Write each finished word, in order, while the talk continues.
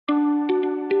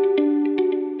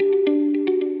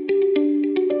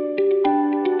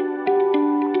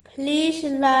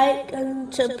Please like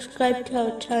and subscribe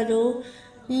to our channel.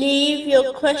 Leave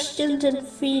your questions and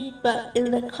feedback in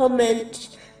the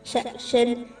comments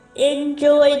section.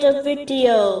 Enjoy the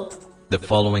video. The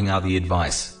following are the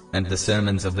advice and the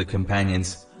sermons of the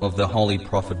companions of the Holy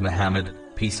Prophet Muhammad,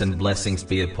 peace and blessings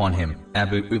be upon him.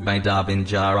 Abu Ubaidah bin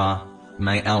Jarrah,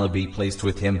 may Allah be pleased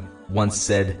with him, once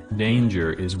said,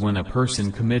 "Danger is when a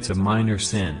person commits a minor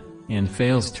sin, and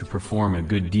fails to perform a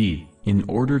good deed, in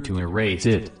order to erase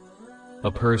it. A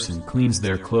person cleans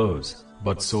their clothes,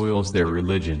 but soils their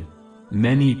religion.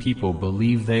 Many people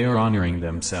believe they are honoring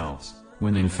themselves,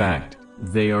 when in fact,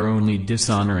 they are only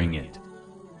dishonoring it.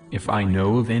 If I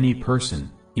know of any person,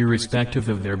 irrespective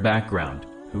of their background,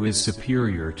 who is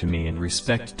superior to me in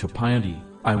respect to piety,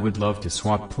 I would love to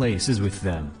swap places with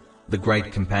them." The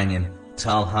great companion,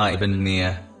 Talha ibn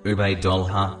Nia,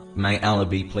 Ubaydullah, may Allah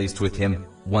be pleased with him,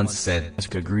 once said,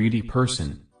 "Ask a greedy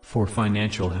person for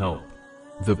financial help.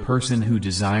 The person who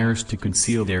desires to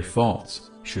conceal their faults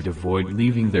should avoid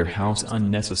leaving their house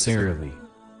unnecessarily.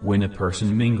 When a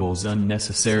person mingles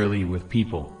unnecessarily with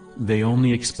people, they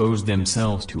only expose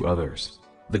themselves to others."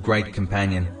 The great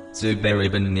companion, Zubair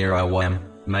ibn Nirawam,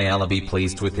 may Allah be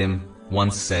pleased with him,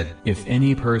 once said, "If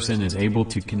any person is able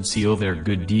to conceal their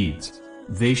good deeds,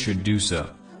 they should do so."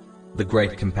 The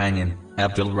great companion,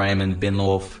 Abdul Rahman bin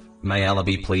Auf, may Allah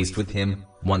be pleased with him,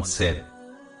 once said,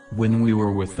 "When we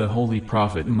were with the Holy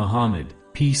Prophet Muhammad,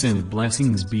 peace and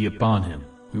blessings be upon him,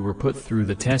 we were put through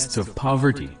the tests of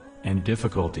poverty and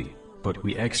difficulty, but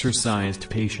we exercised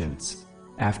patience.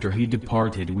 After he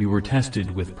departed we were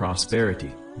tested with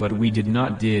prosperity, but we did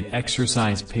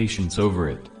exercise patience over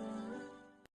it.